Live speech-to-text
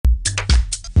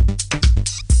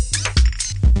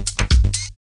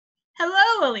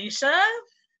Alicia.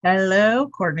 Hello,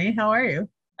 Courtney. How are you?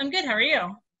 I'm good. How are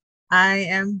you? I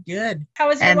am good. How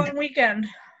was your And long weekend?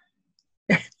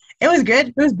 it was good.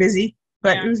 It was busy,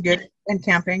 but Yeah, it was good. And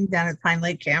camping down at Pine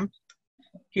Lake Camp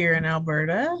here in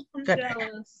Alberta. I'm But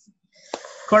jealous.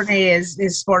 Courtney is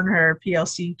sporting her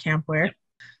PLC camp wear.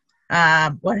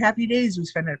 Yep. What happy days we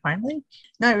spent at Pine Lake?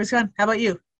 No, it was fun. How about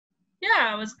you?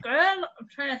 Yeah, it was good. I'm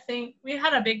trying to think. We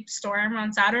had a big storm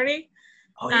on Saturday.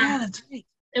 Oh Um, yeah, that's right.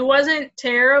 It wasn't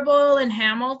terrible in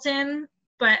Hamilton,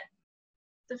 but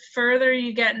the further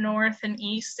you get north and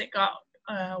east, it got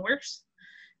worse.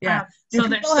 Yeah. Do So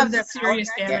there's people have some their power serious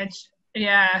back yet? damage.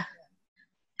 Yeah.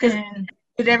 Because And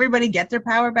did everybody get their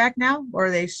power back now, or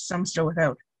are they some still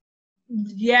without?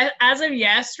 yeah, as of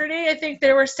yesterday, I think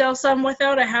there were still some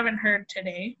without. I haven't heard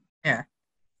today. Yeah.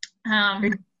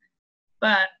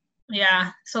 But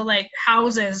yeah, so like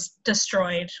houses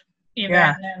destroyed even,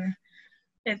 Yeah. and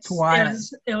It's wild.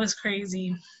 it was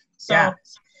crazy. So Yeah.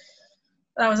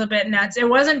 that was a bit nuts. It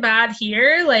wasn't bad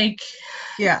here. Like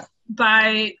Yeah.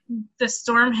 by the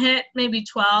storm hit maybe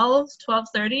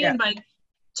 12:30, Yeah. and by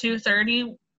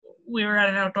 2:30 we were at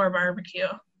an outdoor barbecue.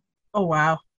 Oh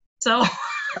wow. So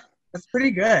That's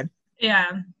pretty good. yeah.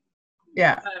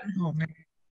 Yeah. Oh man.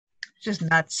 It's just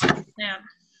nuts. Yeah.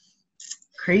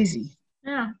 Crazy.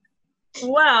 Yeah.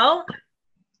 Well,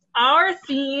 our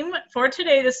theme for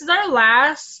today, this is our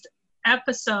last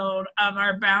episode of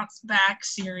our Bounce Back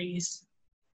series.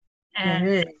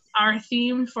 And our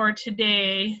theme for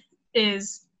today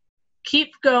is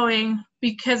keep going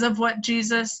because of what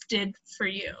Jesus did for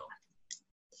you.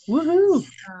 Woohoo.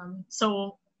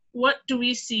 So what do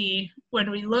we see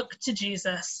when we look to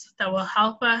Jesus that will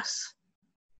help us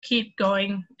keep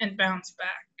going and bounce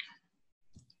back?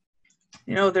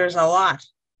 You know, there's a lot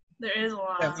There is a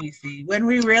lot that we see. When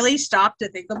we really stop to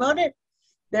think about it,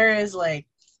 there is like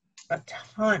a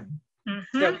ton.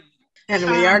 Mm-hmm. And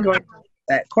we are going to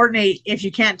that. Courtney, if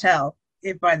you can't tell,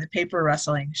 if by the paper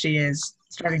rustling, she is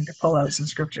starting to pull out some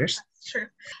scriptures. True.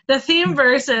 The theme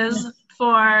verses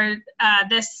for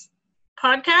this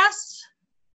podcast,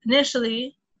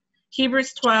 initially,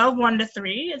 Hebrews 12,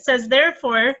 1-3. It says,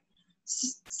 therefore,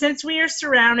 since we are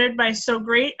surrounded by so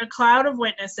great a cloud of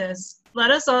witnesses, let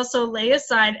us also lay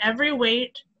aside every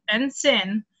weight and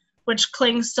sin which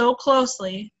clings so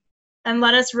closely, and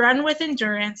let us run with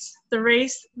endurance the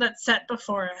race that's set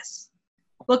before us.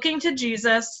 Looking to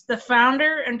Jesus, the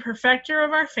founder and perfecter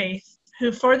of our faith,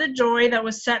 who for the joy that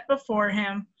was set before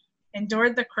him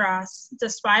endured the cross,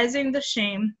 despising the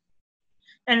shame,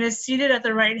 and is seated at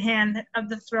the right hand of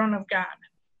the throne of God.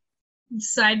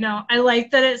 Side note, I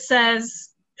like that it says,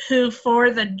 who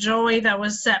for the joy that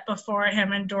was set before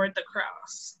him endured the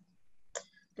cross.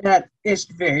 That is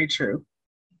very true.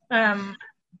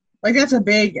 Like that's a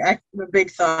big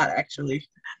thought, actually.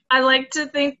 I like to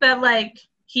think that like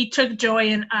he took joy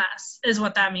in us is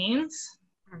what that means.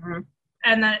 Mm-hmm.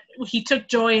 And that he took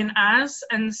joy in us,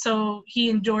 and so he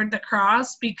endured the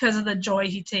cross because of the joy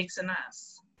he takes in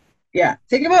us. Yeah.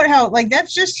 Think about how like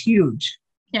that's just huge.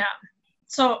 Yeah.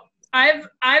 So I've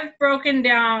broken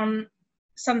down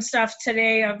some stuff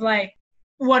today of like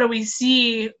what do we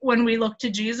see when we look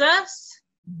to Jesus?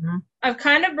 Mm-hmm. I've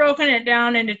kind of broken it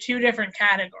down into two different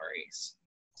categories.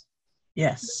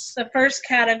 Yes. The first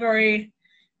category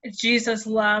is Jesus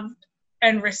loved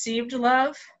and received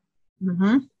love.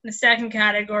 Mm-hmm. The second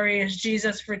category is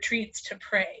Jesus retreats to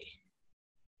pray.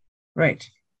 Right.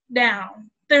 Now,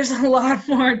 there's a lot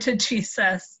more to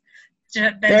Jesus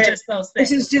than just those things.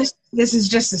 This is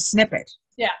just a snippet.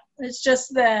 Yeah, it's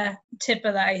just the tip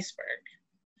of the iceberg.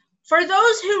 For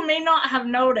those who may not have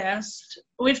noticed,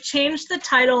 we've changed the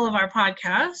title of our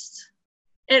podcast.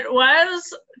 It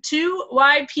was 2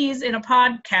 YPs in a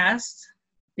podcast.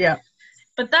 Yeah.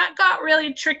 But that got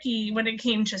really tricky when it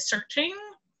came to searching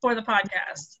for the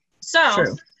podcast. So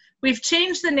True. We've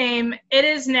changed the name. It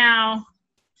is now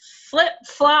Flip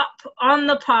Flop on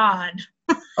the Pod.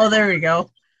 Oh, there we go.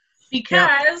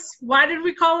 Because why did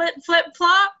we call it Flip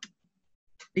Flop?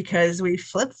 Because we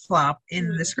flip flop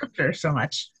in the scripture so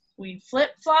much. We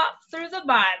flip flop through the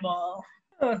Bible.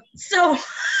 So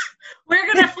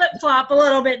we're going to flip flop a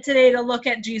little bit today to look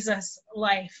at Jesus'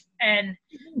 life and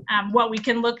what we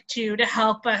can look to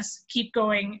help us keep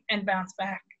going and bounce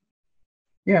back.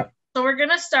 Yeah. So we're going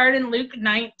to start in Luke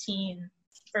 19,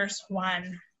 verse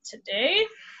 1 today.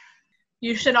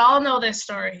 You should all know this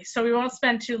story, so we won't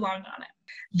spend too long on it.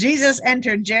 Jesus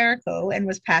entered Jericho and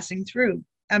was passing through.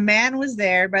 A man was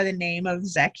there by the name of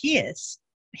Zacchaeus.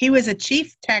 He was a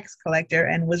chief tax collector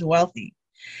and was wealthy.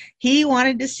 He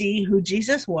wanted to see who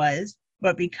Jesus was,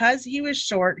 but because he was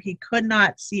short, he could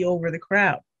not see over the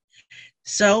crowd.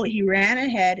 So he ran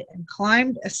ahead and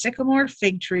climbed a sycamore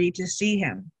fig tree to see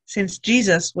him, since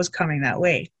Jesus was coming that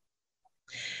way.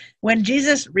 When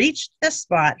Jesus reached the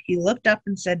spot, he looked up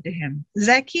and said to him,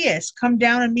 Zacchaeus, come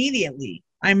down immediately.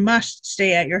 I must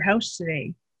stay at your house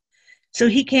today. So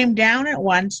he came down at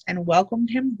once and welcomed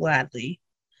him gladly.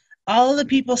 All the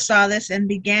people saw this and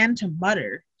began to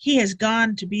mutter, he has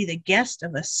gone to be the guest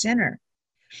of a sinner.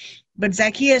 But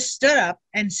Zacchaeus stood up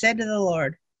and said to the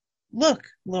Lord, Look,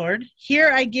 Lord, here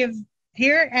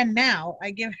and now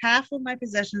I give half of my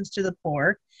possessions to the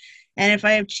poor, and if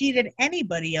I have cheated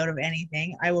anybody out of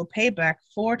anything, I will pay back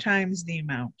 4 times the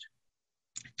amount.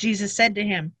 Jesus said to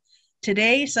him,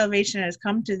 Today salvation has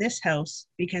come to this house,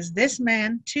 because this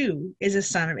man too is a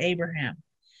son of Abraham.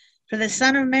 For the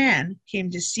Son of Man came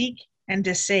to seek and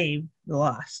to save the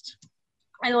lost.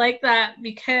 I like that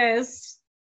because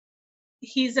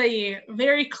he's a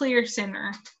very clear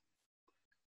sinner.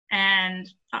 And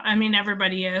I mean,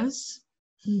 everybody is.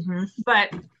 Mm-hmm.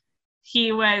 But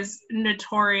he was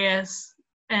notorious.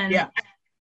 And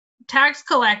tax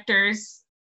collectors,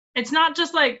 it's not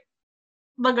just like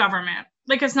the government.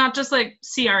 Like, it's not just like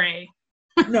CRA.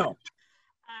 No.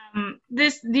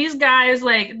 These guys,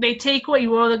 like, they take what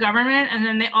you owe the government, and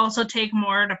then they also take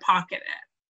more to pocket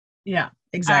it. Yeah,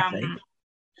 exactly. And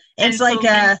it's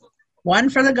like one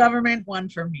for the government, one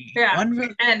for me. Yeah. One for,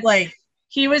 and like,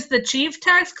 he was the chief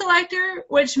tax collector,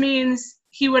 which means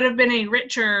he would have been a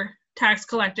richer tax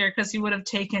collector because he would have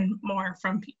taken more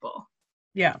from people.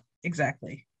 Yeah,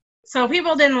 exactly. So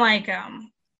people didn't like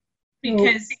him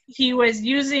because he was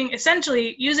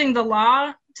essentially using the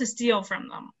law to steal from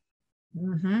them.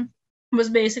 Mm-hmm. Was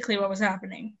basically what was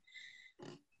happening.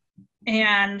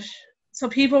 And so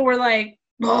people were like,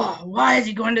 oh, why is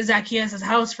he going to Zacchaeus'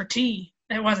 house for tea?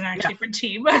 It wasn't actually for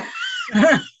tea, but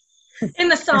in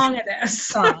the song it is.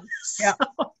 Song. Yeah.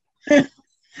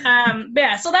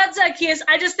 So that's Zacchaeus.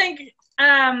 I just think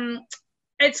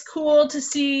it's cool to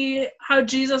see how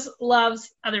Jesus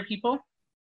loves other people.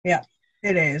 Yeah,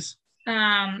 it is.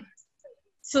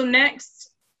 So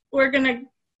next, we're going to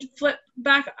flip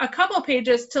back a couple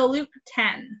pages to Luke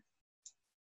 10.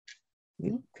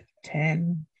 Luke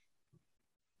 10.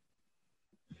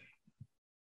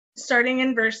 Starting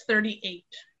in verse 38.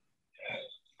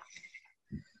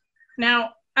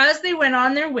 Now, as they went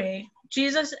on their way,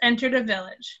 Jesus entered a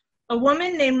village. A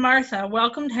woman named Martha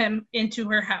welcomed him into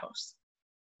her house.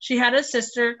 She had a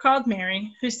sister called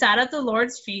Mary, who sat at the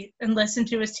Lord's feet and listened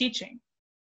to his teaching.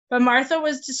 But Martha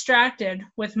was distracted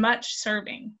with much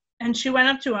serving, and she went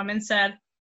up to him and said,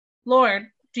 Lord,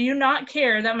 do you not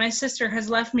care that my sister has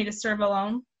left me to serve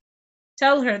alone?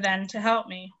 Tell her then to help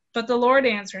me. But the Lord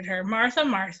answered her, Martha,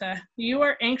 Martha, you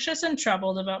are anxious and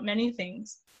troubled about many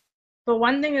things, but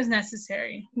one thing is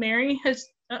necessary. Mary has...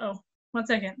 one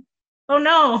second. Oh,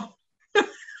 no.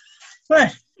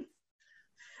 What?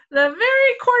 The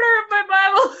very corner of my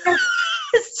Bible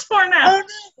is torn out.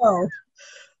 Oh,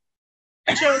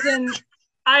 no. Chosen...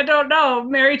 I don't know.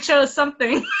 Mary chose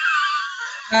something.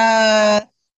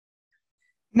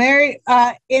 Mary,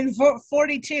 in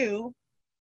 42,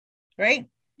 right?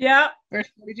 Yeah. Verse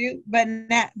 42.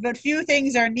 But few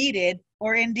things are needed,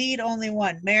 or indeed only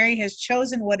one. Mary has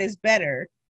chosen what is better,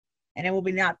 and it will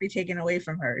not be taken away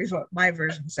from her, is what my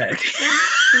version says.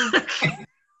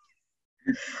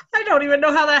 I don't even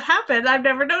know how that happened. I've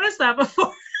never noticed that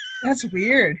before. That's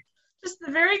weird. Just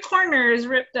the very corner is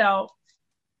ripped out.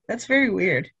 That's very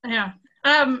weird. Yeah.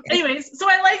 Anyways, so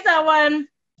I like that one.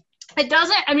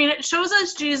 It shows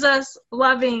us Jesus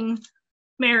loving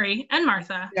Mary and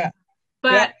Martha. Yeah.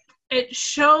 But it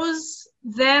shows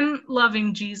them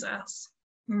loving Jesus.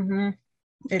 Mm-hmm.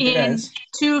 It in does.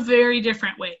 2 very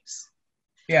different ways.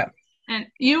 Yeah. And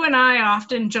you and I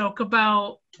often joke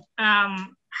about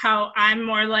how I'm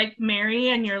more like Mary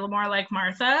and you're more like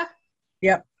Martha.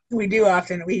 Yep. We do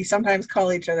often. We sometimes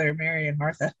call each other Mary and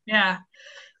Martha. Yeah.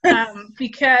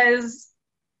 Because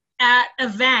at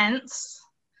events,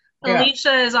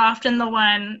 Alicia is often the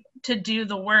one to do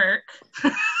the work.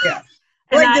 Yeah.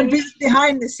 Like the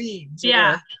behind the scenes.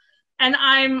 Yeah. And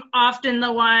I'm often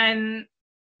the one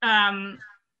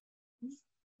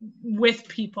with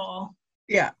people.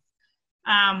 Yeah.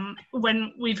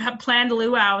 When we've planned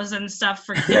luau's and stuff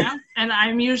for camp, and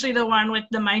I'm usually the one with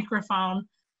the microphone,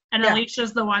 and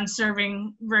Alicia's the one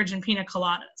serving virgin pina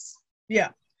coladas. Yeah.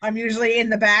 I'm usually in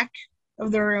the back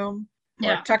of the room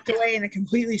or tucked away in a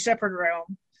completely separate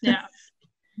room. Yeah.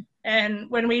 And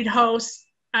when we'd host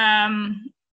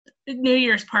New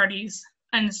Year's parties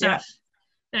and stuff,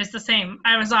 it's the same.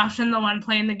 I was often the one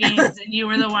playing the games and you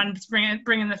were the one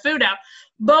bringing the food out.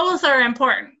 Both are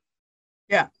important.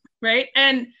 Yeah. Right?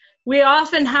 And we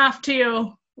often have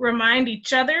to remind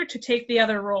each other to take the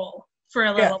other role for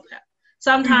a little bit.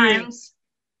 Sometimes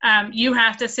you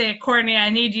have to say, Courtney, I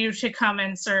need you to come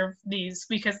and serve these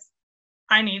because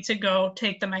I need to go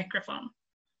take the microphone.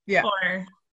 Yeah. Or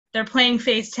they're playing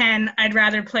Phase 10. I'd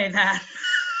rather play that.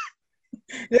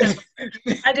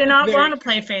 I do not want to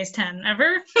play Phase 10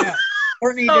 ever. Yeah.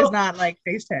 Courtney does not like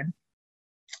Phase 10.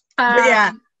 But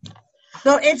yeah.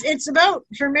 So it's about,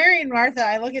 for Mary and Martha,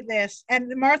 I look at this,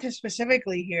 and Martha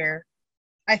specifically here,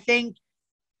 I think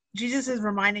Jesus is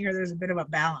reminding her there's a bit of a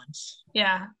balance.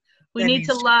 Yeah. We need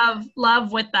to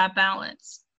love with that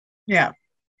balance. Yeah.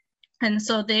 And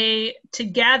so they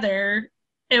together,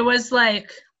 it was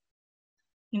like,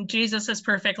 Jesus is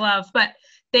perfect love, but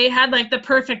they had like the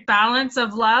perfect balance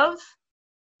of love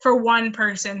for one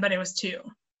person, but it was two.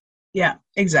 Yeah,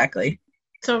 exactly.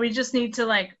 So we just need to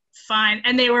like find,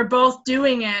 and they were both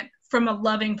doing it from a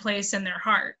loving place in their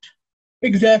heart.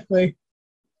 Exactly.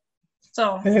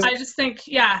 So I just think,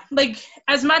 like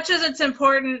as much as it's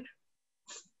important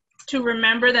to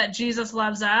remember that Jesus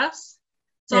loves us,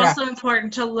 it's also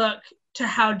important to look to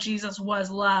how Jesus was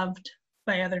loved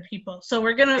by other people. So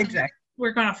we're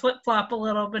gonna flip-flop a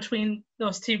little between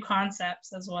those two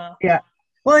concepts as well. Yeah.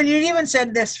 Well, and you even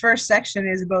said this first section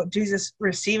is about Jesus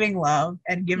receiving love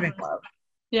and giving love.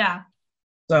 Yeah.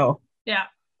 So. Yeah,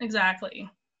 exactly.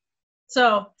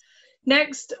 So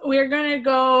next we're going to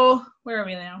go, where are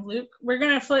we now, Luke? We're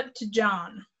going to flip to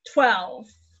John 12.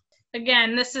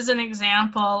 Again, this is an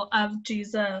example of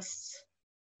Jesus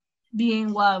being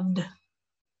loved.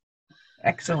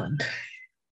 Excellent.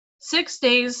 6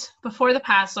 days before the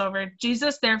Passover,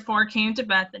 Jesus therefore came to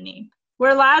Bethany,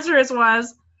 where Lazarus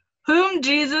was, whom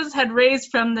Jesus had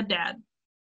raised from the dead.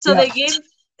 So they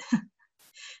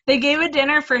gave a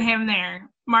dinner for him there.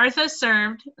 Martha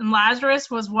served, and Lazarus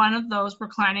was one of those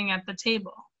reclining at the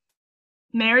table.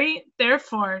 Mary,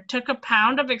 therefore, took a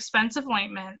pound of expensive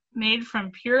ointment made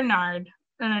from pure nard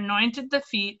and anointed the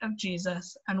feet of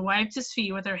Jesus and wiped his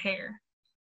feet with her hair.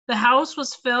 The house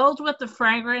was filled with the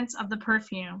fragrance of the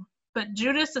perfume. But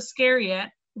Judas Iscariot,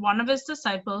 one of his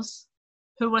disciples,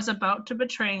 who was about to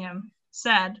betray him,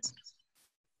 said,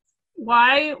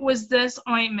 "Why was this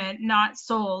ointment not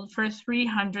sold for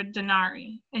 300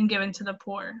 denarii and given to the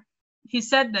poor?" He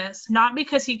said this, not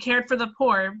because he cared for the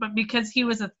poor, but because he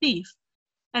was a thief,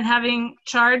 and having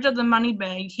charge of the money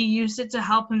bag, he used it to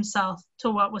help himself to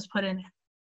what was put in it.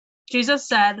 Jesus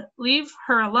said, "Leave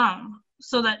her alone,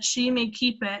 so that she may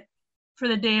keep it for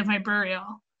the day of my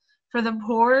burial. For the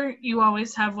poor you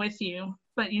always have with you,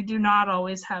 but you do not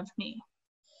always have me."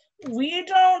 We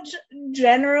don't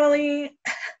generally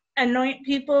anoint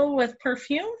people with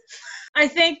perfume. I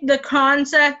think the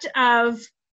concept of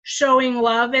showing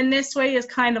love in this way is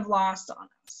kind of lost on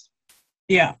us.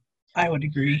 Yeah, I would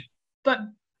agree. But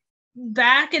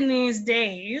back in these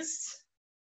days,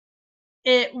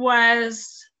 it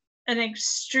was an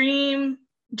extreme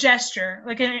gesture,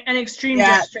 like an extreme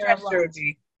gesture of love.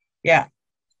 Yeah.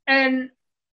 And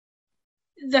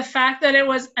the fact that it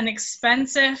was an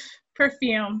expensive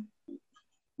perfume,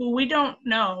 we don't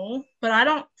know, but I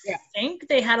don't think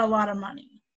they had a lot of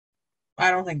money.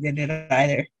 I don't think they did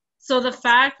either. So the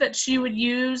fact that she would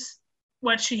use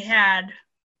what she had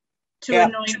to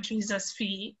anoint Jesus'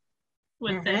 feet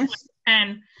with this,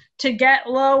 and to get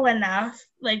low enough,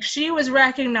 like she was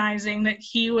recognizing that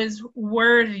he was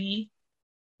worthy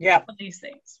of these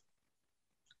things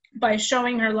by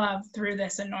showing her love through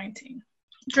this anointing.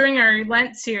 During our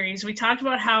Lent series, we talked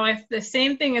about how if the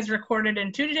same thing is recorded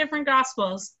in two different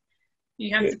Gospels,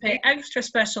 you have to pay extra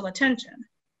special attention.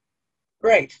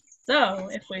 Right. So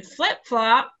if we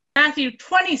flip-flop, Matthew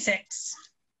 26,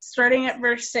 starting at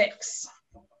verse 6.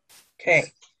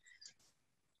 Okay.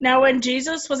 Now when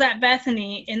Jesus was at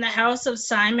Bethany in the house of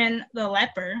Simon the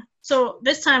leper, so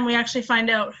this time we actually find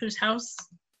out whose house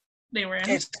they were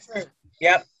in.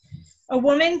 Yep. A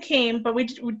woman came, but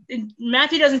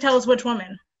Matthew doesn't tell us which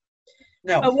woman.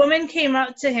 No. A woman came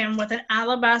up to him with an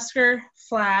alabaster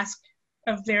flask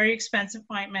of very expensive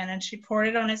ointment, and she poured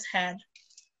it on his head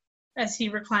as he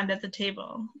reclined at the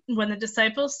table. When the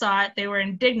disciples saw it, they were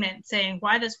indignant, saying,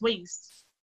 "Why this waste?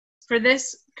 For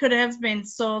this could have been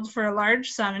sold for a large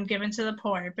sum and given to the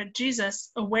poor." But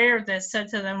Jesus, aware of this, said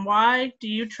to them, "Why do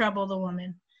you trouble the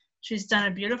woman? She's done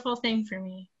a beautiful thing for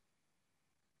me.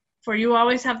 For you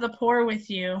always have the poor with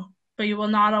you, but you will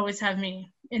not always have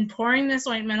me. In pouring this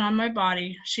ointment on my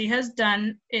body, she has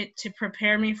done it to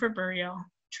prepare me for burial.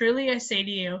 Truly I say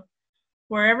to you,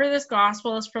 wherever this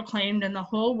gospel is proclaimed in the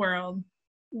whole world,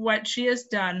 what she has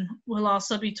done will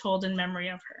also be told in memory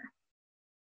of her."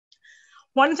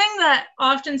 One thing that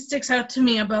often sticks out to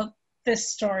me about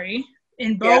this story,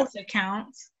 in both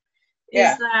accounts,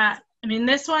 is that, I mean,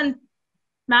 this one,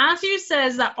 Matthew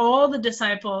says that all the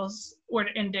disciples were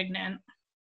indignant.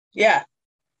 Yeah.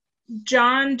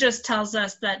 John just tells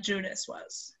us that Judas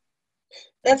was.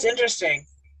 That's interesting.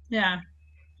 Yeah.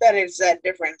 That is that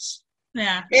difference.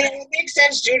 Yeah. It makes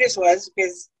sense Judas was,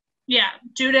 because... Yeah,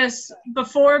 Judas,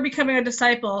 before becoming a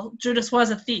disciple, Judas was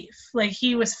a thief. Like,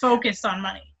 he was focused on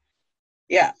money.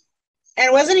 Yeah.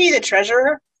 And wasn't he the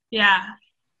treasurer? Yeah.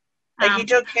 Like, he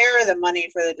took care of the money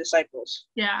for the disciples.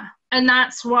 Yeah. And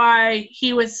that's why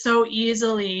he was so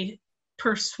easily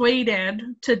persuaded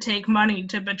to take money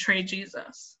to betray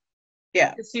Jesus.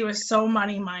 Yeah. Because he was so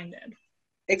money-minded.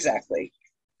 Exactly.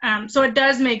 So it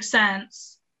does make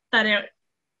sense that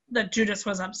Judas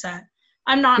was upset.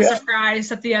 I'm not surprised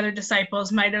that the other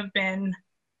disciples might have been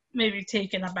maybe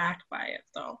taken aback by it,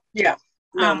 though. Yeah.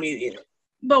 No, me either.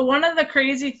 But one of the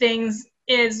crazy things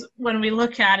is, when we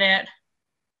look at it,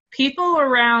 people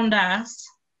around us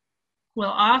will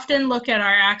often look at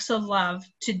our acts of love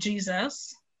to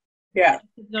Jesus,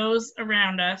 those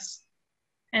around us,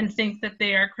 and think that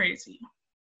they are crazy.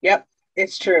 Yep,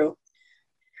 it's true.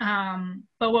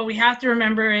 But what we have to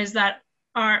remember is that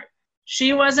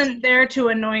she wasn't there to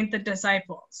anoint the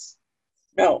disciples.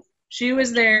 No. She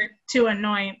was there to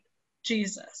anoint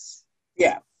Jesus.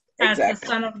 Yeah, exactly. As the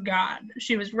Son of God.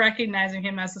 She was recognizing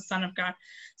him as the Son of God.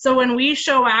 So when we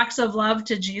show acts of love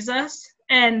to Jesus,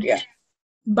 and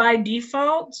by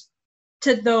default,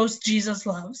 to those Jesus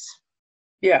loves.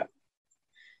 Yeah.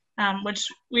 Which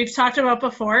we've talked about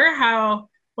before, how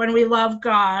when we love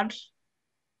God,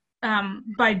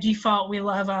 by default, we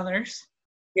love others.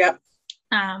 Yep.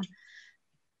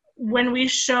 When we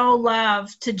show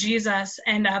love to Jesus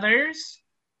and others,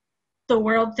 the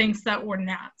world thinks that we're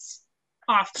nuts.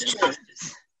 Often.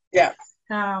 Yeah.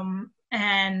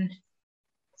 And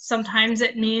sometimes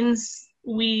it means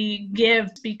we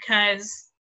give because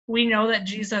we know that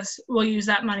Jesus will use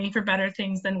that money for better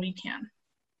things than we can.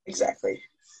 Exactly.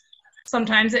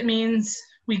 Sometimes it means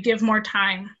we give more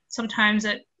time. Sometimes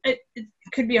it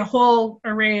could be a whole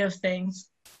array of things.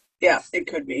 Yeah, it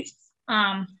could be.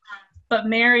 But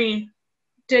Mary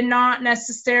did not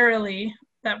necessarily,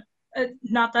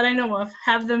 not that I know of,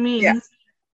 have the means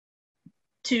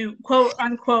to quote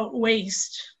unquote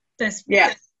waste this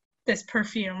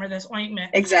perfume or this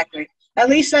ointment. Exactly. At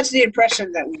least that's the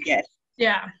impression that we get.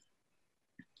 Yeah.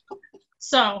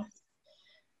 So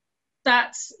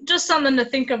that's just something to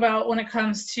think about when it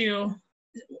comes to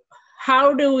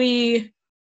how do we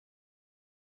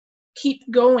keep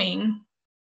going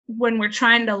when we're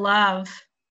trying to love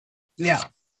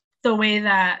the way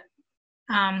that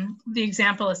the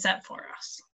example is set for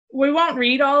us. We won't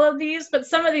read all of these, but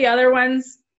some of the other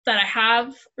ones that I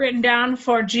have written down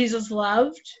for Jesus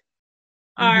loved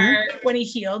are when he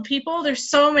healed people. There's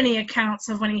so many accounts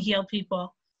of when he healed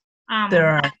people. There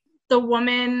are. The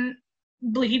woman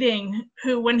bleeding,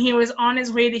 who when he was on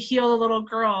his way to heal a little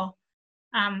girl,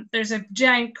 there's a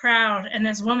giant crowd, and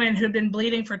this woman who'd been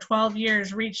bleeding for 12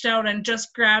 years reached out and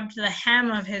just grabbed the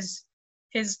hem of his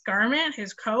garment,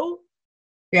 his coat.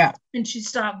 Yeah. And she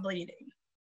stopped bleeding.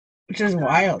 Which is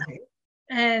wild.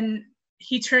 And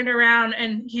he turned around,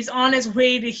 and he's on his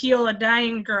way to heal a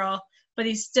dying girl, but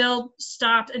he still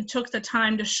stopped and took the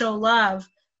time to show love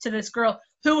to this girl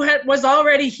who was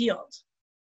already healed.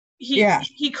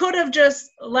 He could have just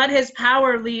let his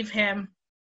power leave him,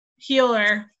 heal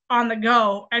her on the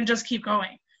go, and just keep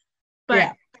going.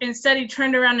 But instead he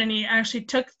turned around and he actually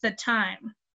took the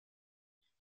time.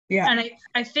 Yeah. And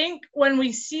I think when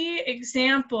we see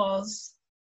examples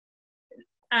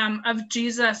of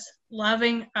Jesus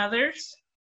loving others,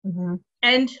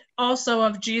 and also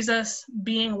of Jesus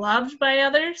being loved by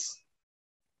others,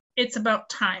 it's about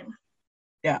time.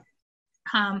 Yeah.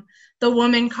 The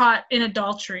woman caught in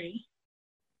adultery,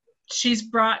 she's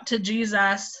brought to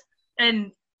Jesus,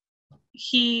 and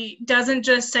he doesn't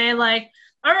just say, like,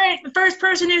 all right, the first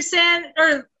person who sinned,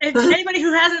 or if anybody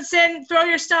who hasn't sinned, throw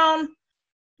your stone.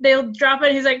 They'll drop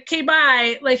it. He's like, okay,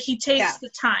 bye. Like, he takes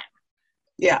the time.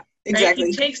 Yeah, exactly.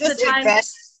 Right? He takes the time.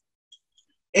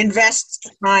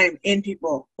 Invest time in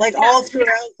people. Like, all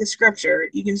throughout the scripture,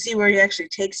 you can see where he actually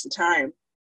takes the time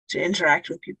to interact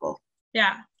with people.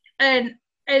 Yeah.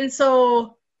 And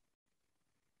so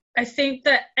I think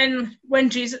that, and when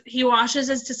Jesus, he washes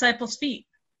his disciples' feet.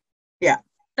 Yeah.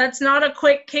 That's not a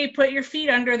quick, okay, put your feet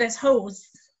under this hose.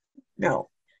 No.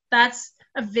 That's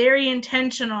a very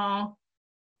intentional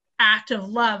act of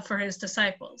love for his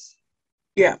disciples.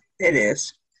 Yeah, it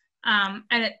is. And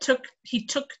he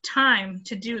took time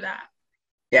to do that.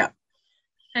 Yeah.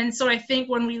 And so I think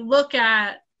when we look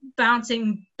at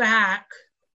bouncing back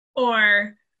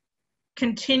or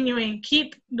continuing,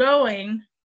 keep going,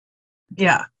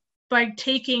 Yeah. by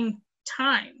taking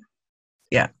time.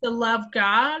 Yeah. To love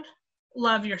God,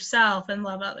 love yourself, and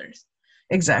love others.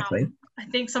 Exactly. I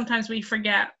think sometimes we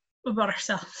forget about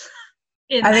ourselves.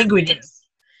 I think we do.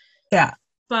 Yeah.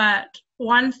 But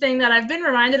one thing that I've been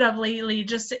reminded of lately,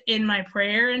 just in my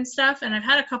prayer and stuff, and I've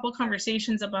had a couple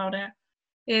conversations about it,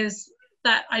 is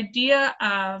that idea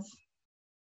of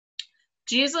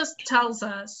Jesus tells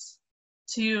us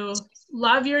to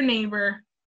love your neighbor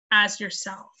as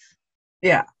yourself.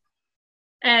 Yeah.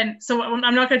 And so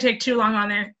I'm not going to take too long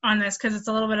on this because it's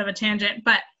a little bit of a tangent,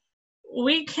 but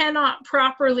we cannot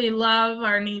properly love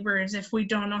our neighbors if we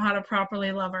don't know how to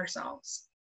properly love ourselves.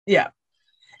 Yeah.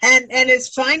 And it's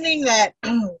finding that,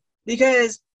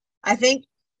 because I think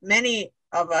many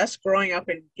of us growing up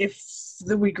if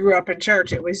we grew up in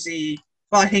church, it was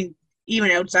I think even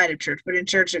outside of church, but in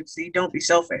church it's the don't be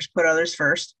selfish, put others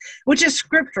first, which is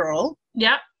scriptural.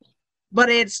 Yeah. But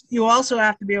you also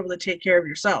have to be able to take care of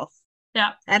yourself.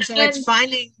 Yeah. And so it's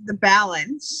finding the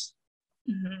balance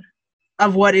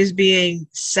of what is being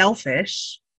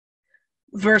selfish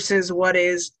versus what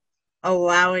is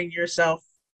allowing yourself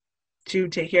to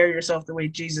take care of yourself the way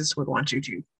Jesus would want you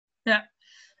to. Yeah.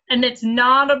 And it's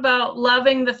not about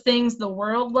loving the things the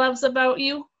world loves about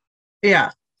you.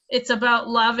 Yeah. It's about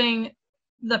loving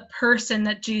the person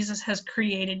that Jesus has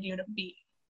created you to be.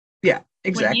 Yeah,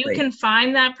 exactly. When you can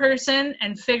find that person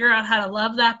and figure out how to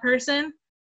love that person,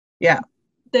 yeah,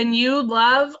 then you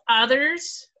love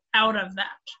others out of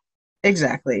that.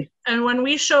 Exactly. And when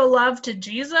we show love to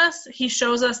Jesus, he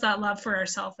shows us that love for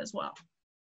ourselves as well.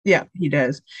 Yeah, he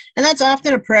does. And that's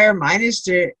often a prayer of mine, is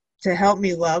to help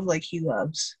me love like he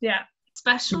loves. Yeah.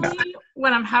 Especially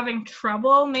when I'm having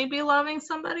trouble maybe loving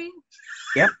somebody.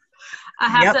 Yep.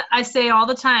 I say all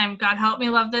the time, God, help me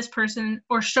love this person,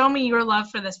 or show me your love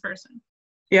for this person.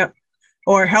 Yep.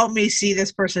 Or help me see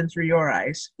this person through your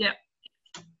eyes. Yep.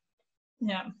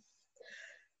 Yeah.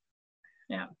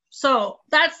 Yeah. So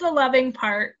that's the loving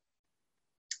part.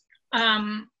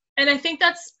 And I think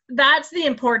that's the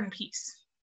important piece.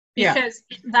 Because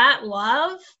that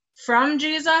love from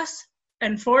Jesus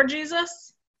and for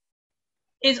Jesus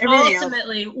is everything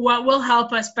ultimately what will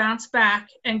help us bounce back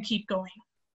and keep going.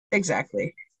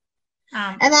 Exactly.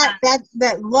 And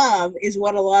that love is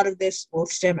what a lot of this will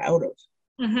stem out of.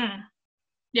 Mm-hmm.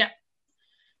 Yeah.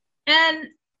 And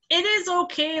it is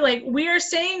okay. Like, we are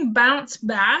saying bounce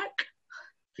back.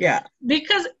 Yeah.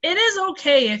 Because it is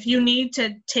okay if you need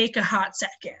to take a hot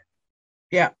second.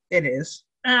 Yeah, it is.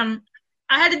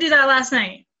 I had to do that last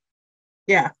night.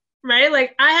 Yeah. Right?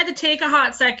 Like, I had to take a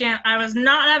hot second. I was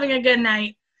not having a good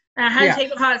night. And I had to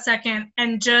take a hot second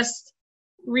and just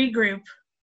regroup.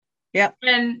 Yep.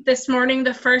 And this morning,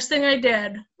 the first thing I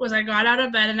did was I got out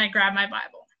of bed and I grabbed my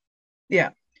Bible.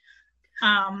 Yeah.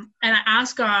 And I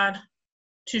asked God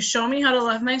to show me how to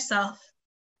love myself,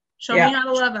 show me how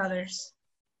to love others.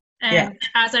 And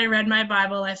as I read my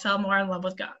Bible, I fell more in love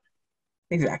with God.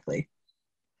 Exactly.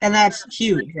 And that's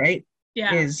huge, right?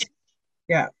 Yeah.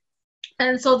 Yeah.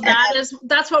 And so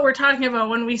that's what we're talking about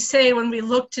when we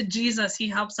look to Jesus, he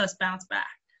helps us bounce back.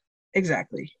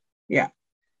 Exactly. Yeah.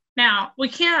 Now, we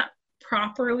can't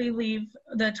properly leave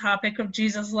the topic of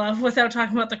Jesus' love without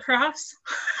talking about the cross.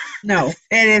 No,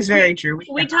 it is very true.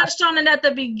 We touched on it at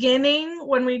the beginning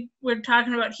when we were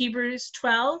talking about Hebrews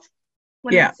 12,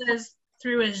 when it says,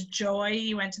 through his joy,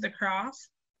 he went to the cross.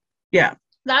 Yeah.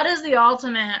 That is the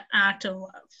ultimate act of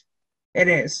love. It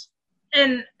is.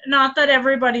 And not that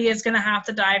everybody is going to have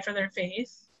to die for their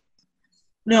faith.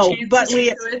 No, but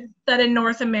that in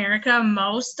North America,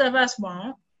 most of us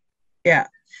won't. Yeah.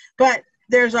 But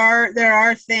there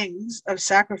are things of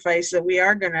sacrifice that we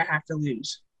are going to have to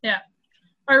lose. Yeah.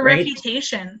 Our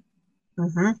reputation.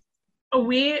 Mm-hmm.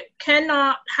 We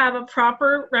cannot have a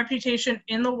proper reputation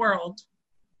in the world.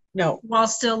 No. While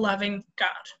still loving God.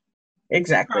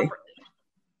 Exactly.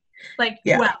 Properly.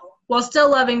 While still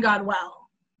loving God well.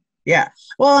 Yeah.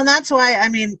 Well, and that's why, I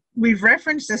mean, we've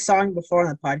referenced this song before on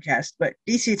the podcast, but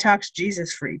DC Talks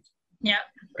Jesus Freak. Yeah.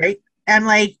 Right? And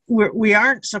we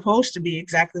aren't supposed to be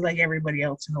exactly like everybody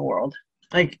else in the world.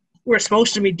 Like, we're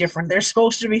supposed to be different. There's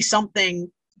supposed to be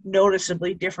something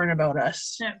noticeably different about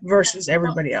us versus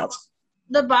everybody else.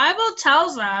 The Bible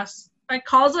tells us, it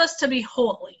calls us to be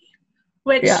holy,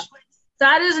 which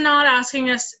that is not asking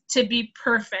us to be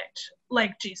perfect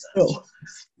like Jesus.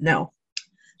 No.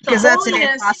 Because that's an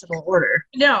impossible order.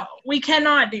 No, we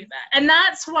cannot do that. And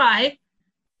that's why,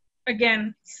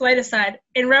 again, slight aside,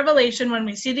 in Revelation, when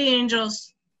we see the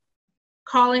angels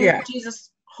calling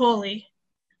Jesus holy,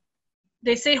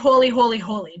 they say holy, holy,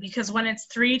 holy, because when it's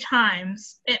 3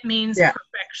 times, it means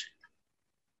perfection.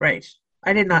 Right.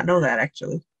 I did not know that,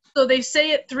 actually. So they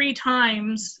say it 3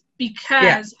 times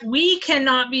because we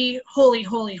cannot be holy,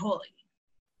 holy, holy.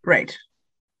 Right.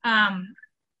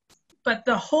 But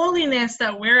the holiness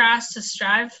that we're asked to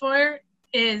strive for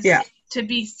is to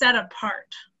be set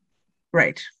apart.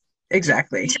 Right.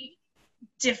 Exactly. Be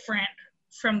different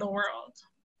from the world.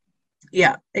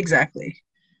 Yeah, exactly.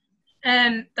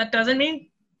 And that doesn't mean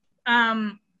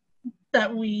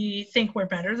that we think we're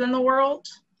better than the world.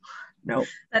 No.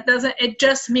 That doesn't, it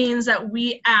just means that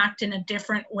we act in a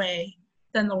different way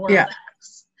than the world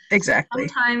acts. Exactly.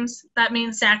 Sometimes that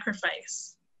means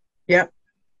sacrifice. Yep.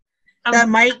 That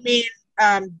might mean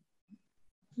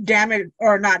damage,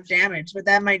 or not damage, but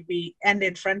that might be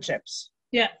ended friendships.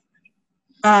 Yeah.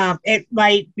 It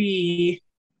might be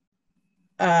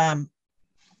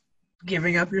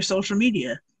giving up your social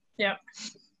media. Yeah.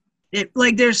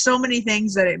 There's so many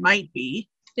things that it might be.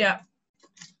 Yeah.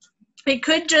 It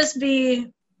could just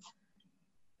be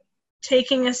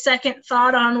taking a second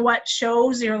thought on what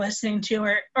shows you're listening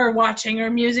to or watching, or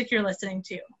music you're listening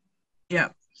to. Yeah.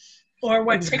 Or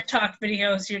what TikTok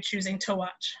videos you're choosing to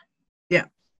watch. Yeah,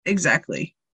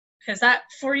 exactly. Because that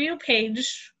For You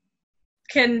page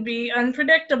can be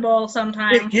unpredictable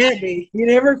sometimes. It can be. You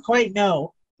never quite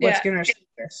know what's going to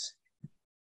surface.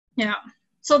 Yeah.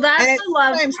 So that's the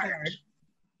love part.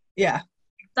 Yeah.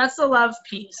 That's the love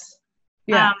piece.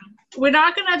 Yeah. We're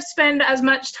not going to spend as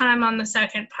much time on the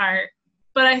second part,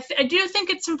 but I do think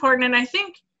it's important, and I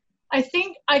think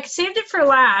I saved it for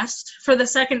last for the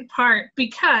second part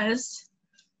because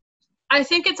I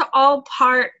think it's all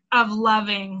part of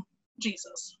loving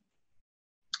Jesus.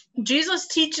 Jesus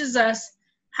teaches us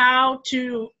how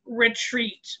to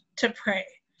retreat to pray,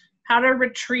 how to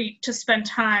retreat to spend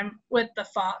time with the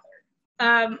Father.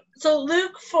 So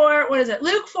Luke 4,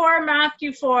 Luke 4,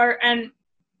 Matthew 4, and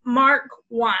Mark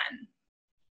 1.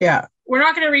 Yeah. We're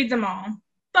not going to read them all,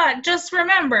 but just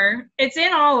remember, it's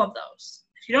in all of those.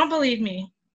 If you don't believe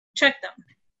me, check them.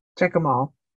 Check them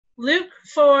all. Luke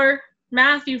 4,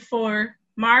 Matthew 4,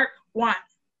 Mark 1.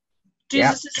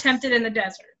 Jesus is tempted in the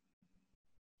desert.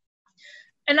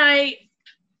 And I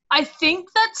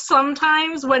think that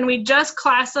sometimes when we just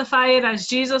classify it as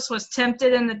Jesus was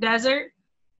tempted in the desert,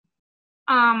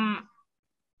 and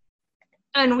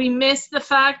we miss the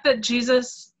fact that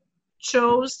Jesus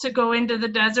chose to go into the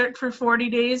desert for 40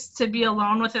 days to be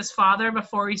alone with his Father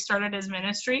before he started his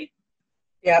ministry.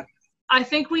 Yep. I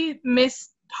think we miss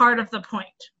part of the point.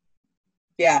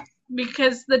 Yeah.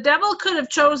 Because the devil could have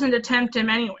chosen to tempt him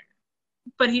anywhere.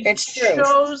 But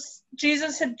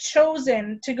Jesus had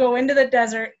chosen to go into the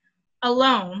desert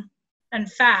alone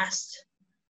and fast,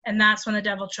 and that's when the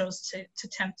devil chose to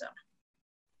tempt him.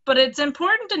 But it's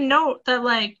important to note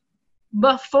that,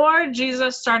 before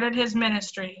Jesus started his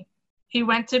ministry, he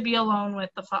went to be alone with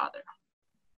the Father.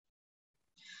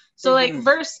 So,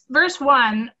 verse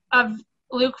 1 of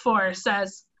Luke 4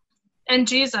 says, "And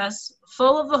Jesus,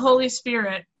 full of the Holy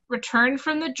Spirit, returned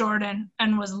from the Jordan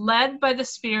and was led by the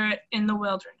Spirit in the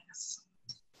wilderness."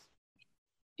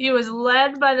 He was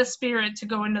led by the Spirit to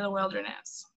go into the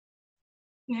wilderness.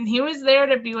 And he was there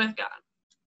to be with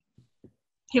God.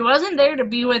 He wasn't there to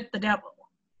be with the devil.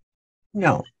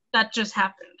 No. That just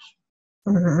happened.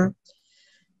 Mm-hmm.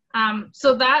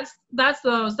 So that's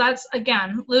those. That's,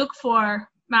 again, Luke 4,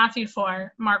 Matthew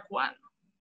 4, Mark 1.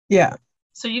 Yeah.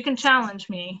 So you can challenge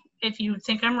me if you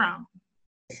think I'm wrong.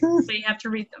 But you have to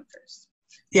read them first.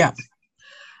 Yeah.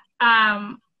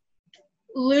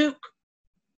 Luke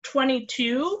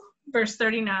 22, verse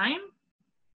 39.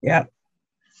 Yeah.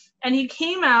 "And he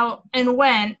came out and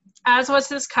went, as was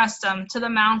his custom, to the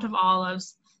Mount of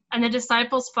Olives, and the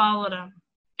disciples followed him.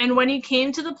 And when he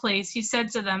came to the place, he said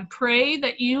to them, 'Pray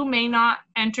that you may not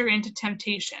enter into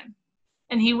temptation.'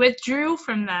 And he withdrew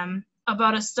from them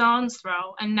about a stone's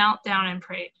throw and knelt down and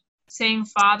prayed, saying,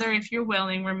 'Father, if you're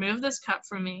willing, remove this cup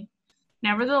from me.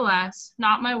 Nevertheless,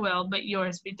 not my will, but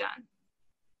yours be done.'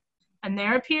 And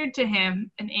there appeared to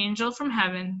him an angel from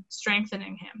heaven,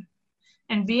 strengthening him.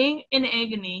 And being in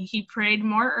agony, he prayed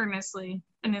more earnestly,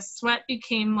 and his sweat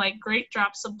became like great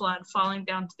drops of blood falling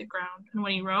down to the ground. And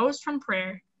when he rose from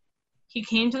prayer, he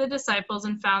came to the disciples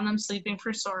and found them sleeping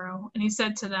for sorrow. And he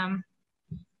said to them,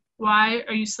 'Why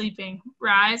are you sleeping?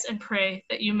 Rise and pray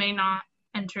that you may not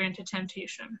enter into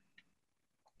temptation.'"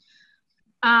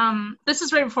 This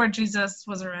is right before Jesus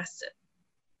was arrested.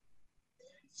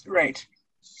 Right.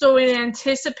 So in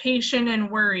anticipation and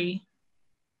worry,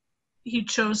 he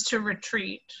chose to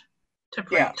retreat to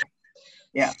pray. Yeah.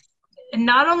 Yeah. And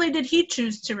not only did he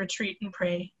choose to retreat and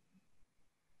pray,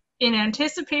 in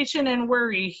anticipation and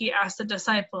worry, he asked the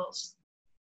disciples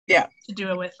to do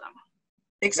it with them.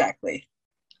 Exactly.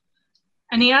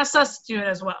 And he asked us to do it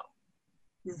as well.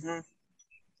 Mm-hmm.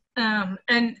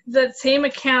 And that same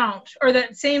account, or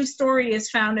that same story, is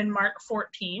found in Mark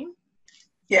 14.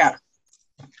 Yeah.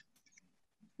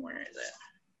 Where is it?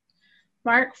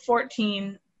 Mark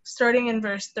 14, starting in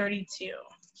verse 32.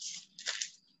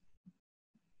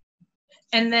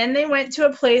 And then they went to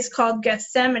a place called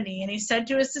Gethsemane, and he said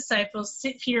to his disciples,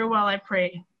 "Sit here while I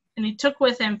pray." And he took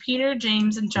with him Peter,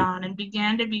 James, and John, and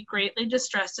began to be greatly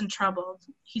distressed and troubled.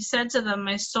 He said to them,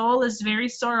 "My soul is very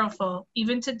sorrowful,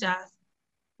 even to death.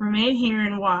 Remain here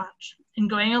and watch." And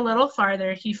going a little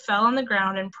farther, he fell on the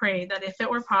ground and prayed that if it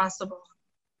were possible,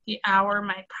 the hour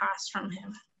might pass from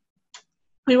him.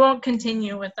 We won't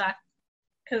continue with that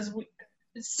because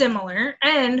it's similar,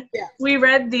 and we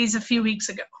read these a few weeks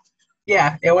ago.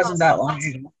 Yeah, it wasn't that long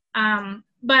ago.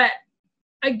 But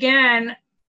again,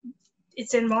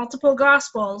 it's in multiple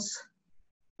gospels,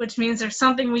 which means there's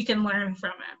something we can learn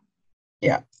from it.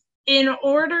 Yeah. In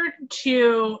order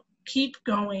to keep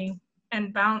going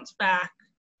and bounce back,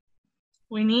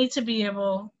 we need to be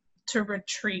able to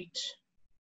retreat.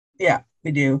 Yeah,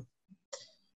 we do.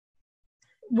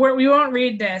 We won't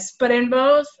read this, but in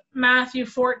both Matthew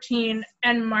 14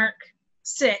 and Mark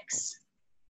 6,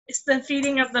 it's the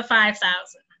feeding of the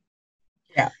 5,000.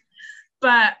 Yeah.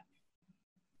 But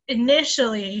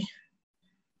initially,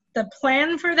 the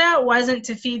plan for that wasn't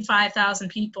to feed 5,000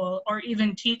 people or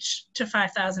even teach to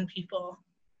 5,000 people.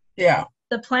 Yeah.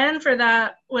 The plan for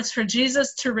that was for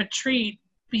Jesus to retreat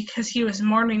because he was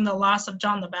mourning the loss of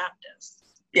John the Baptist.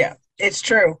 Yeah, it's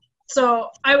true. So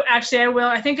I will.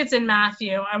 I think it's in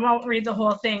Matthew. I won't read the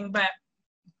whole thing, but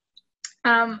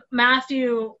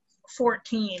Matthew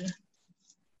 14.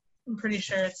 I'm pretty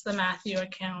sure it's the Matthew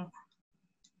account.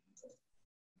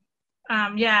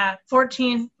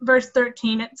 14, verse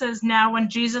 13, it says, "Now when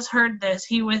Jesus heard this,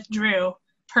 he withdrew."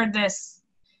 Heard this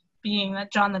being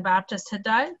that John the Baptist had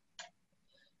died.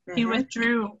 Mm-hmm. He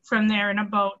withdrew from there in a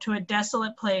boat to a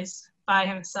desolate place by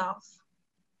himself.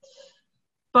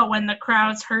 But when the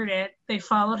crowds heard it, they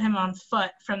followed him on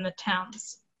foot from the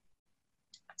towns.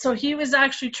 So he was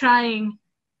actually trying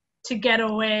to get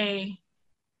away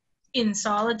in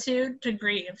solitude to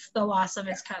grieve the loss of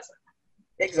his cousin.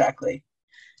 Exactly.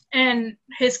 And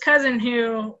his cousin,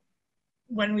 who,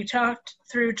 when we talked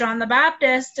through John the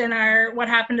Baptist in our What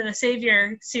Happened to the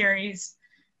Savior series,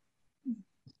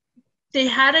 they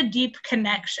had a deep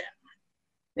connection.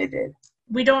 They did.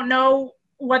 We don't know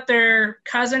what their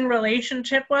cousin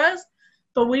relationship was,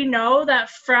 but we know that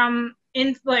from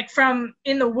in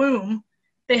the womb,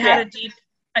 they had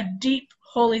a deep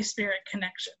Holy Spirit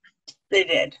connection. They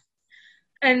did.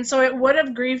 And so it would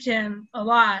have grieved him a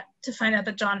lot to find out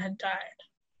that John had died.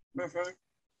 Mm-hmm.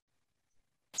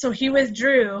 So he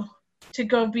withdrew to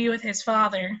go be with his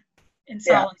father in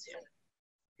solitude.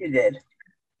 He did.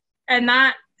 And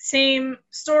that same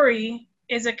story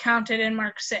is accounted in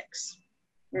Mark 6.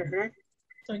 Mm-hmm.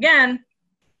 So again,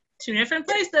 two different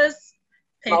places.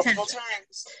 Pay Multiple attention.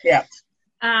 times. Yeah.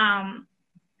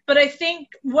 But I think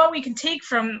what we can take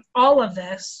from all of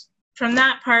this, from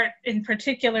that part in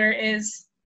particular, is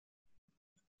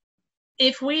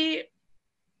if we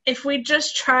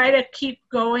just try to keep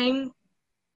going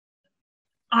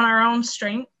on our own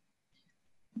strength,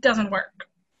 it doesn't work.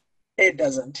 It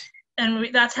doesn't.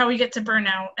 And that's how we get to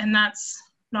burnout, and that's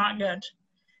not good.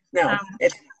 No.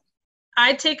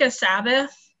 I take a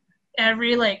Sabbath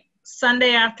every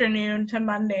Sunday afternoon to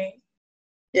Monday.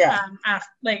 Yeah.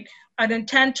 An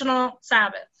intentional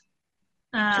Sabbath.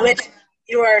 Which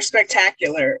you are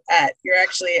spectacular at. You're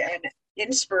actually an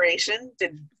inspiration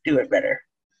to do it better.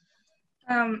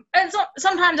 And so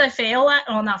sometimes I fail at,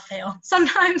 well, not fail.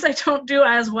 Sometimes I don't do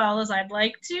as well as I'd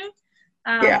like to.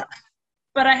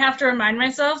 But I have to remind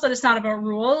myself that it's not about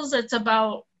rules. It's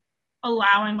about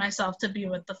allowing myself to be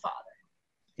with the Father.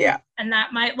 Yeah. And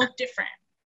that might look different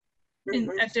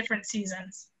at different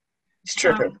seasons. It's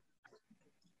true.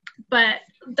 But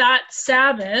that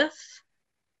Sabbath,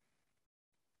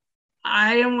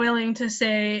 I am willing to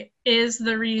say, is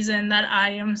the reason that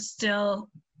I am still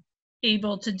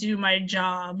able to do my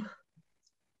job.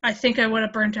 I think I would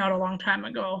have burnt out a long time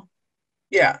ago.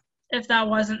 Yeah. If that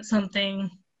wasn't something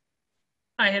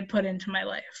I had put into my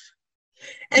life.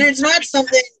 And it's not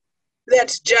something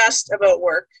that's just about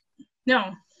work.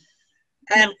 No.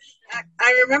 And no.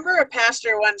 I remember a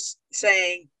pastor once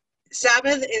saying,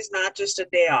 Sabbath is not just a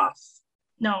day off.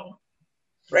 No.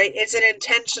 Right? It's an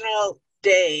intentional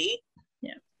day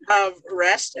of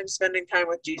rest and spending time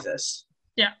with Jesus.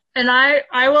 Yeah. And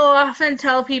I will often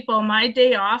tell people my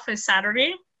day off is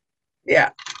Saturday. Yeah.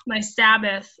 My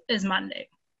Sabbath is Monday.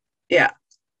 Yeah.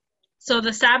 So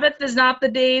the Sabbath is not the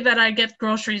day that I get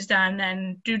groceries done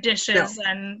and do dishes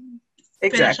and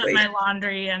finish up Exactly. my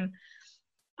laundry, and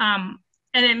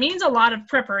it means a lot of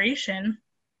preparation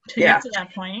to Yeah. get to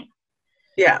that point.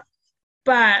 Yeah.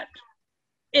 But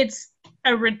it's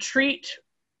a retreat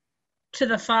to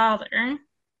the Father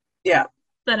Yeah.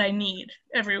 that I need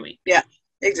every week. Yeah.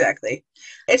 Exactly.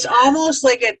 It's almost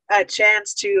like a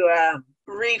chance to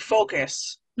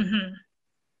refocus Mm-hmm.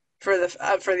 for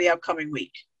the upcoming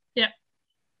week. Yeah.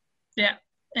 Yeah.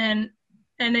 And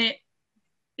it,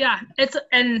 yeah, it's,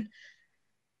 and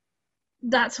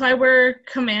that's why we're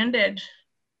commanded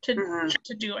to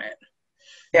do it.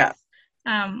 Yeah.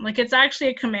 Like, it's actually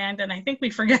a command, and I think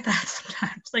we forget that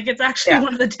sometimes. Like, it's actually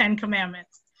one of the 10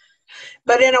 commandments.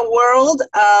 But in a world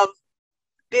of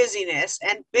busyness,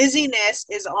 and busyness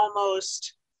is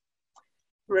almost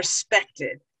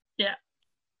respected. Yeah.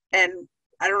 And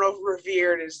I don't know if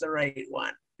revered is the right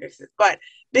one, but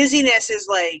busyness is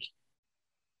like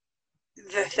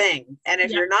the thing. And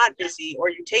if you're not busy or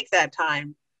you take that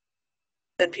time,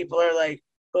 then people are like,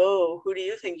 oh, who do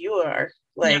you think you are?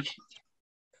 Like,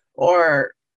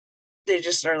 or they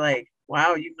just are like,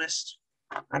 wow, you must,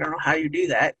 I don't know how you do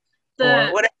that.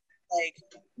 Or whatever. Like,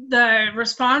 the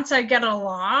response I get a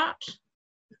lot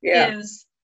is,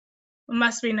 it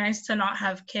must be nice to not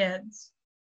have kids.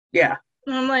 Yeah.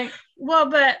 And I'm like, well,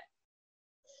 but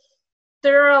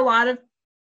there are a lot of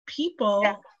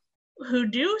people who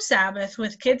do Sabbath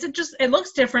with kids. It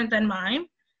looks different than mine.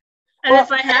 And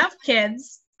if I have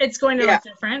kids, it's going to look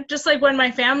different. Just like when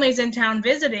my family's in town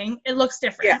visiting, it looks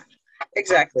different. Yeah,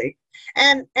 exactly.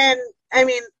 And I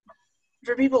mean,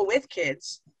 for people with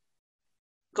kids,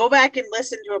 go back and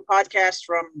listen to a podcast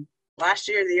from last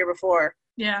year, the year before.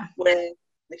 Yeah. With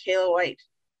Michaela White.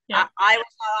 Yeah. I was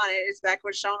not on it. It's back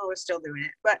when Shona was still doing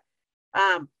it. But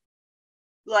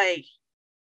like,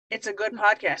 it's a good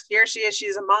podcast. Here she is.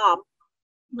 She's a mom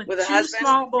with a husband,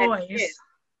 small boys. And kids.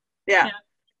 Yeah.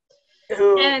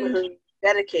 Who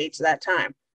dedicates that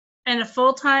time. And a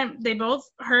full-time,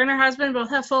 her and her husband both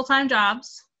have full-time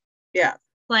jobs. Yeah.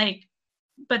 Like,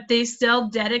 but they still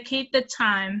dedicate the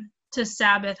time to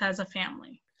Sabbath as a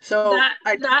family. So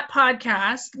that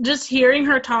podcast, just hearing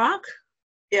her talk,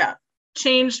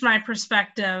 changed my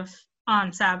perspective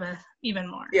on Sabbath even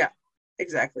more. Yeah,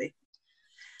 exactly.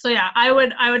 So yeah, I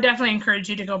would definitely encourage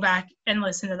you to go back and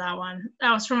listen to that one.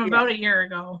 That was from about a year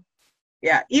ago.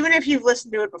 Yeah, even if you've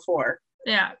listened to it before.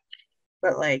 Yeah.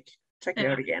 But like, check it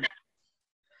out again.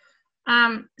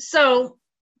 So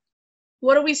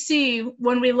what do we see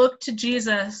when we look to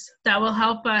Jesus that will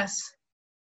help us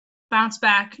bounce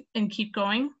back and keep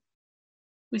going?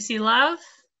 We see love,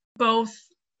 both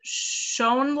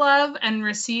shown love and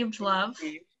received love.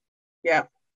 Yeah.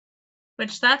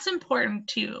 Which that's important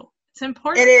too. It's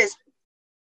important. It is.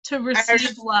 To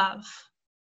receive love.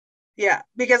 Yeah,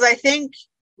 because I think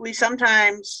we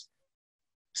sometimes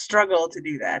struggle to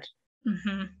do that.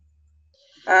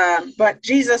 Mm-hmm. But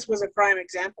Jesus was a prime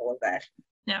example of that.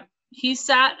 Yeah. He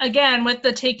sat, again, with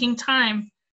the taking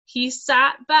time, he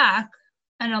sat back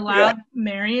and allowed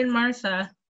Mary and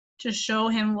Martha to show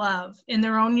him love in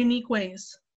their own unique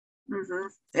ways. Mm-hmm.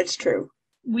 It's true.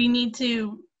 We need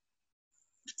to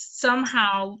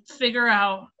somehow figure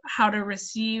out how to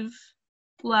receive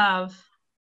love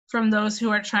from those who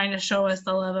are trying to show us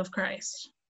the love of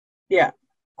Christ. Yeah.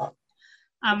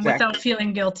 Exactly. Without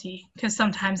feeling guilty, because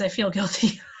sometimes I feel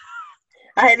guilty.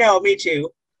 I know, me too.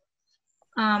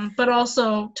 But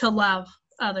also to love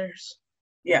others.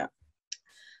 Yeah.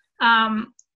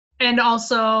 And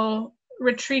also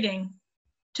retreating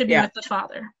to be with the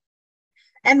Father.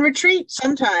 And retreat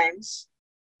sometimes,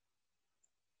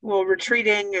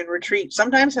 retreating and retreat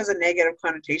sometimes has a negative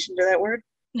connotation to that word.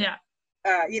 Yeah.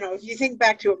 If you think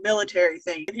back to a military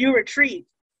thing, if you retreat,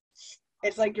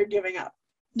 it's like you're giving up.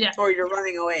 Yeah. Or you're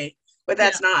running away. But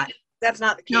that's not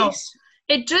the case. No.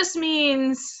 It just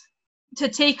means to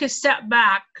take a step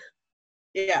back.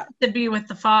 Yeah. To be with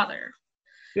the Father.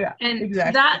 Yeah. And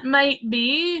exactly. that might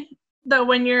be that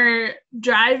when you're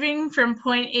driving from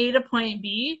point A to point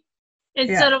B,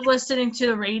 instead of listening to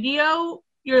the radio,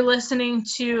 you're listening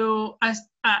to a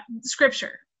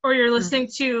scripture, or you're listening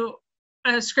to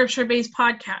a scripture-based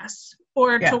podcast,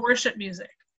 or to worship music.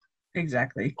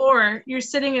 Exactly. Or you're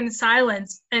sitting in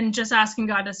silence and just asking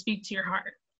God to speak to your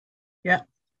heart. Yeah.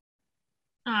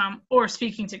 Or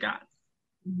speaking to God.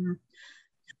 Mm-hmm.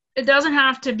 It doesn't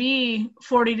have to be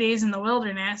 40 days in the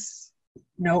wilderness.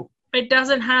 Nope. It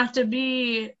doesn't have to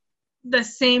be the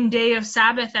same day of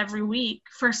Sabbath every week.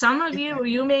 For some of you,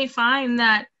 you may find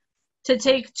that to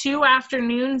take 2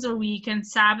 afternoons a week and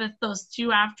Sabbath those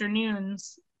 2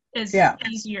 afternoons is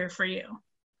easier for you.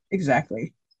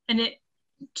 Exactly. And it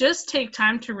just take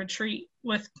time to retreat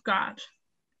with God.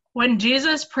 When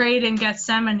Jesus prayed in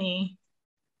Gethsemane,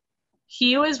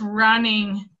 he was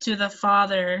running to the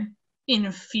Father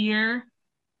in fear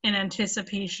and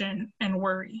anticipation and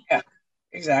worry. Yeah,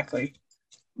 exactly.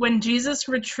 When Jesus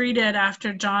retreated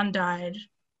after John died,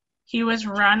 he was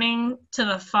running to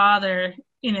the Father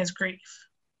in his grief.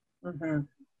 Mm-hmm.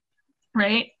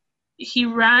 Right? He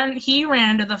ran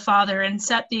to the Father and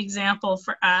set the example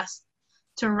for us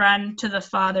to run to the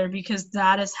Father, because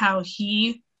that is how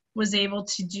he was able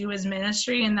to do his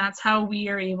ministry, and that's how we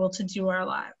are able to do our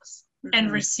lives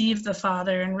and receive the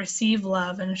Father and receive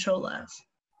love and show love.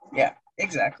 Yeah,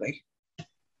 exactly.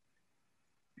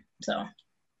 So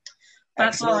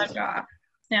that's all I've got.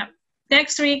 Yeah.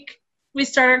 Next week we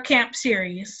start our camp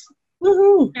series.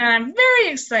 Woohoo! And I'm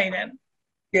very excited.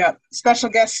 Yeah, special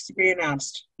guests to be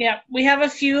announced. Yeah, we have a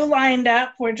few lined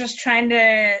up. We're just trying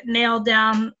to nail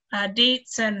down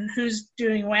dates and who's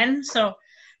doing when. So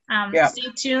stay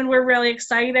tuned. We're really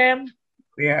excited.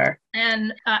 We are.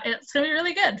 And it's going to be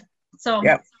really good. So,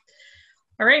 yep.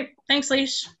 All right. Thanks,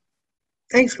 Leash.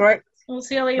 Thanks, Court. We'll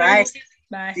see you later. Bye.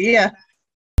 Bye. See ya.